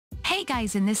Hey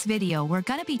guys, in this video we're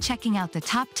gonna be checking out the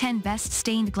top 10 best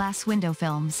stained glass window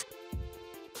films.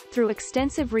 Through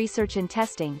extensive research and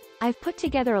testing, I've put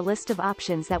together a list of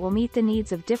options that will meet the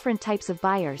needs of different types of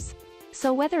buyers.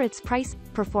 So whether it's price,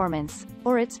 performance,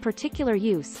 or its particular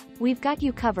use, we've got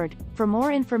you covered. For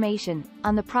more information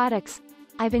on the products,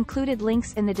 I've included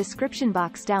links in the description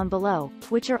box down below,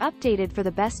 which are updated for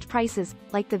the best prices.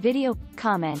 Like the video,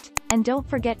 comment, and don't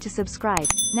forget to subscribe.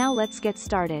 Now let's get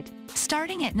started.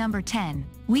 Starting at number 10,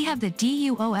 we have the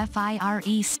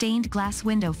DUOFIRE stained glass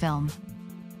window film.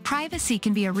 Privacy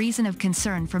can be a reason of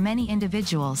concern for many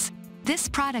individuals. This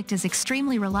product is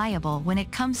extremely reliable when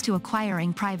it comes to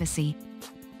acquiring privacy.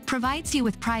 Provides you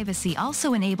with privacy,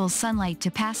 also enables sunlight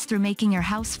to pass through, making your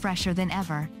house fresher than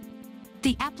ever.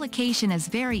 The application is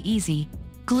very easy.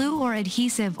 Glue or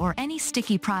adhesive or any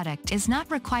sticky product is not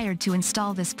required to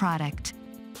install this product.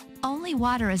 Only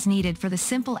water is needed for the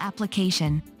simple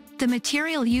application. The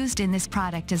material used in this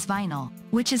product is vinyl,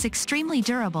 which is extremely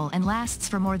durable and lasts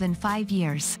for more than 5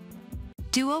 years.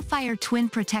 DuoFire Twin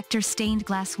Protector Stained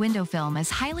Glass Window Film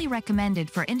is highly recommended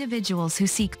for individuals who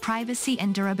seek privacy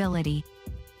and durability.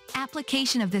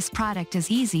 Application of this product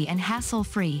is easy and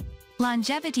hassle-free.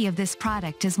 Longevity of this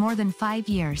product is more than 5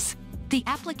 years. The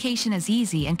application is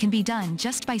easy and can be done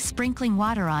just by sprinkling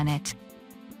water on it.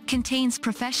 Contains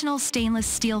professional stainless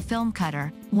steel film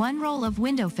cutter, 1 roll of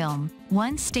window film,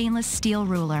 1 stainless steel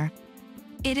ruler.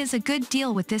 It is a good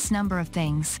deal with this number of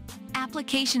things.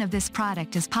 Application of this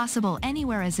product is possible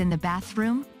anywhere, as in the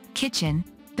bathroom, kitchen,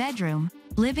 bedroom,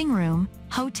 living room,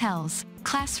 hotels,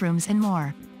 classrooms and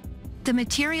more. The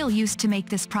material used to make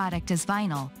this product is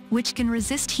vinyl, which can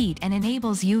resist heat and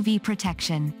enables UV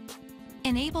protection.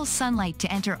 Enables sunlight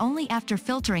to enter only after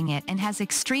filtering it and has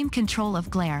extreme control of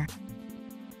glare.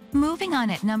 Moving on,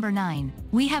 at number 9,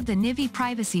 we have the Niviy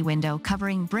Privacy Window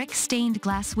Covering Brick Stained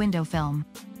Glass Window Film.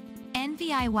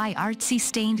 NVIY Artsy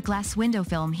Stained Glass Window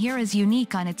Film here is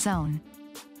unique on its own.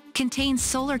 Contains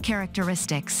solar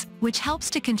characteristics, which helps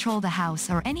to control the house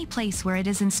or any place where it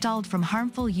is installed from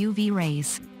harmful UV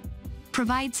rays.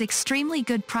 Provides extremely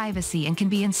good privacy and can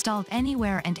be installed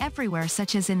anywhere and everywhere,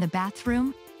 such as in the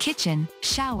bathroom, kitchen,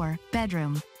 shower,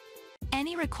 bedroom.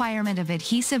 Any requirement of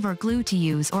adhesive or glue to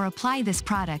use or apply this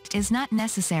product is not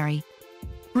necessary.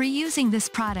 Reusing this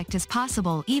product is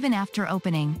possible even after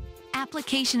opening.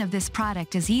 Application of this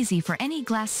product is easy for any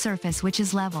glass surface which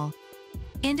is level.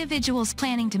 Individuals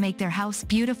planning to make their house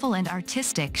beautiful and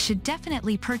artistic should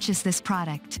definitely purchase this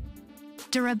product.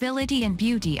 Durability and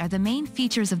beauty are the main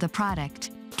features of the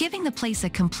product, giving the place a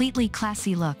completely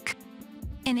classy look.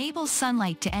 Enables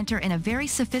sunlight to enter in a very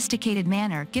sophisticated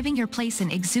manner, giving your place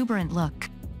an exuberant look.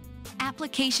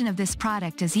 Application of this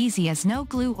product is easy, as no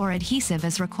glue or adhesive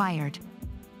is required.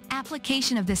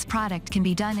 Application of this product can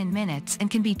be done in minutes and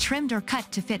can be trimmed or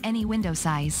cut to fit any window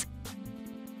size.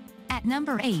 At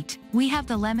number 8, we have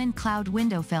the Lemon Cloud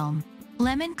Window Film.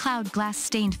 Lemon Cloud glass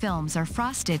stained films are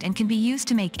frosted and can be used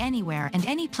to make anywhere and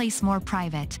any place more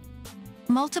private.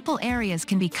 Multiple areas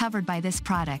can be covered by this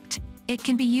product. It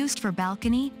can be used for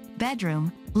balcony,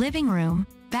 bedroom, living room,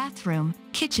 bathroom,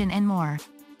 kitchen and more.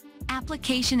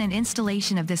 Application and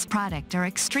installation of this product are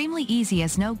extremely easy,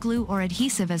 as no glue or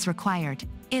adhesive is required.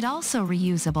 It also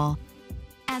reusable.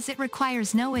 As it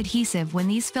requires no adhesive, when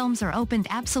these films are opened,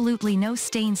 absolutely no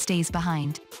stain stays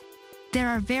behind. There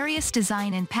are various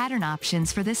design and pattern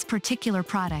options for this particular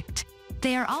product.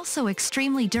 They are also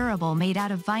extremely durable, made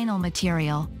out of vinyl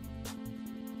material.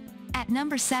 At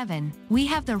number 7, we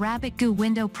have the Rabbit Goo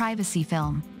Window Privacy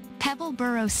Film. Pebble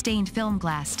Burrow stained film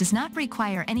glass does not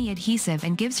require any adhesive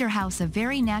and gives your house a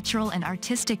very natural and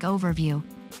artistic overview.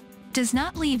 Does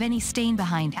not leave any stain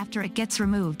behind after it gets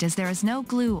removed, as there is no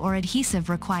glue or adhesive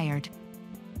required.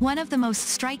 One of the most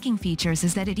striking features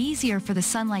is that it easier for the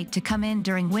sunlight to come in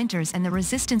during winters and the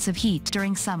resistance of heat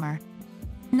during summer.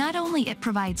 Not only it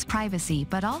provides privacy,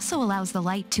 but also allows the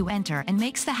light to enter and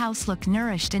makes the house look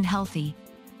nourished and healthy.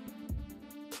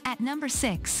 At number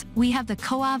 6, we have the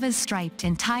Coavas Striped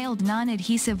and Tiled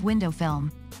Non-Adhesive Window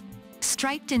Film.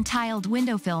 Striped and tiled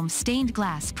window film stained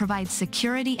glass provides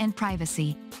security and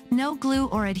privacy. No glue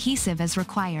or adhesive is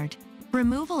required.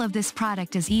 Removal of this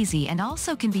product is easy and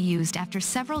also can be used after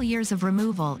several years of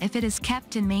removal if it is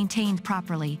kept and maintained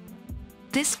properly.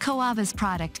 This Coavas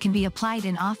product can be applied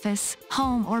in office,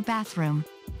 home or bathroom.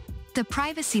 The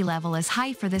privacy level is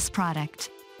high for this product.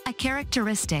 A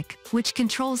characteristic, which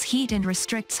controls heat and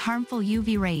restricts harmful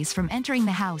UV rays from entering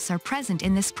the house, are present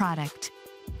in this product.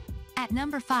 At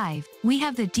number 5, we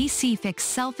have the DC Fix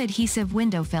Self-Adhesive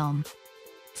Window Film.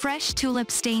 Fresh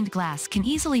tulip stained glass can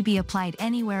easily be applied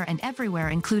anywhere and everywhere,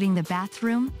 including the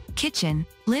bathroom, kitchen,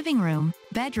 living room,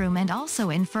 bedroom, and also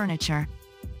in furniture.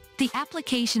 The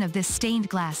application of this stained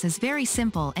glass is very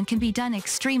simple and can be done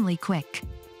extremely quick.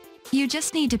 You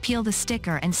just need to peel the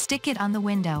sticker and stick it on the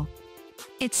window.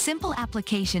 Its simple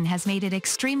application has made it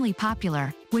extremely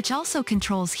popular, which also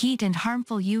controls heat and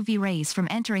harmful UV rays from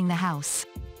entering the house.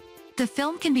 The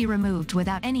film can be removed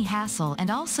without any hassle, and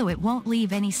also it won't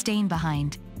leave any stain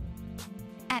behind.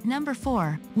 At number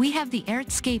 4, we have the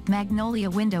Artscape Magnolia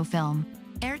window film.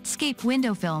 Artscape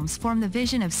window films form the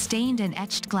vision of stained and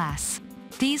etched glass.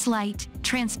 These light,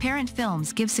 transparent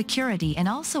films give security and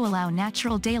also allow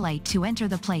natural daylight to enter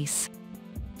the place.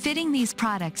 Fitting these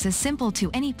products is simple to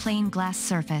any plain glass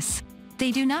surface.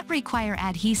 They do not require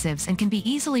adhesives and can be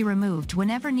easily removed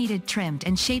whenever needed, trimmed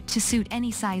and shaped to suit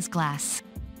any size glass.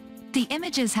 The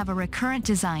images have a recurrent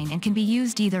design and can be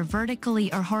used either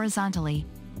vertically or horizontally.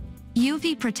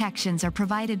 UV protections are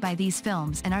provided by these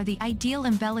films and are the ideal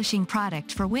embellishing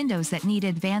product for windows that need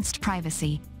advanced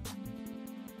privacy.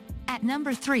 At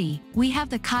number 3, we have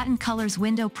the Cotton Colors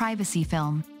Window Privacy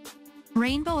Film.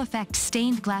 Rainbow Effect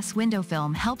Stained Glass Window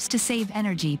Film helps to save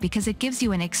energy because it gives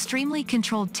you an extremely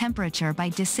controlled temperature by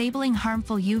disabling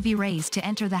harmful UV rays to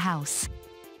enter the house.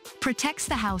 Protects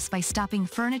the house by stopping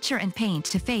furniture and paint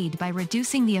to fade by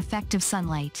reducing the effect of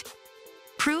sunlight.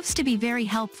 Proves to be very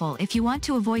helpful if you want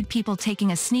to avoid people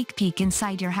taking a sneak peek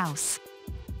inside your house.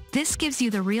 This gives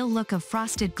you the real look of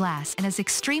frosted glass and is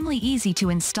extremely easy to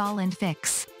install and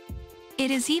fix. It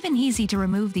is even easy to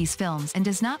remove these films and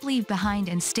does not leave behind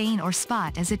and stain or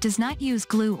spot, as it does not use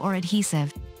glue or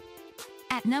adhesive.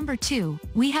 At number 2,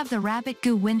 we have the Rabbit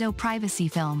Goo Window Privacy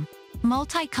Film.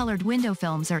 Multicolored window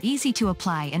films are easy to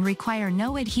apply and require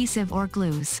no adhesive or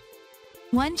glues.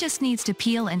 One just needs to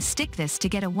peel and stick this to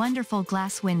get a wonderful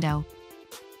glass window.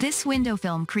 This window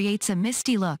film creates a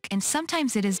misty look, and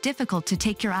sometimes it is difficult to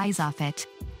take your eyes off it.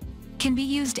 Can be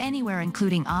used anywhere,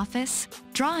 including office,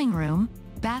 drawing room,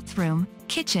 bathroom,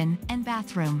 kitchen, and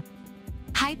bathroom.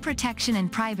 High protection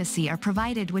and privacy are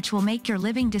provided, which will make your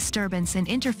living disturbance and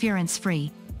interference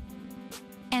free.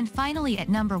 And finally, at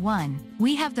number 1,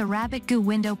 we have the Rabbit Goo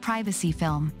Window Privacy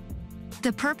Film.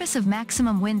 The purpose of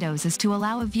maximum windows is to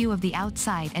allow a view of the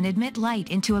outside and admit light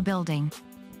into a building.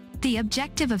 The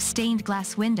objective of stained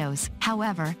glass windows,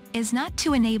 however, is not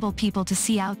to enable people to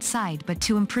see outside but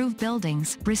to improve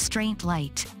buildings' restraint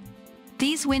light.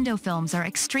 These window films are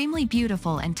extremely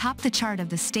beautiful and top the chart of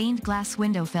the stained glass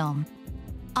window film.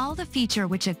 All the feature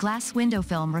which a glass window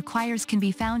film requires can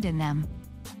be found in them.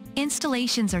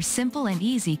 Installations are simple and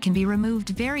easy, can be removed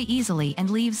very easily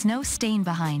and leaves no stain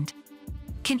behind.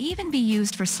 Can even be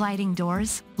used for sliding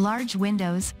doors, large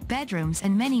windows, bedrooms,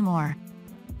 and many more.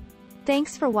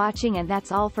 Thanks for watching, and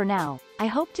that's all for now. I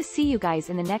hope to see you guys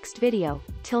in the next video.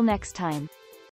 Till next time.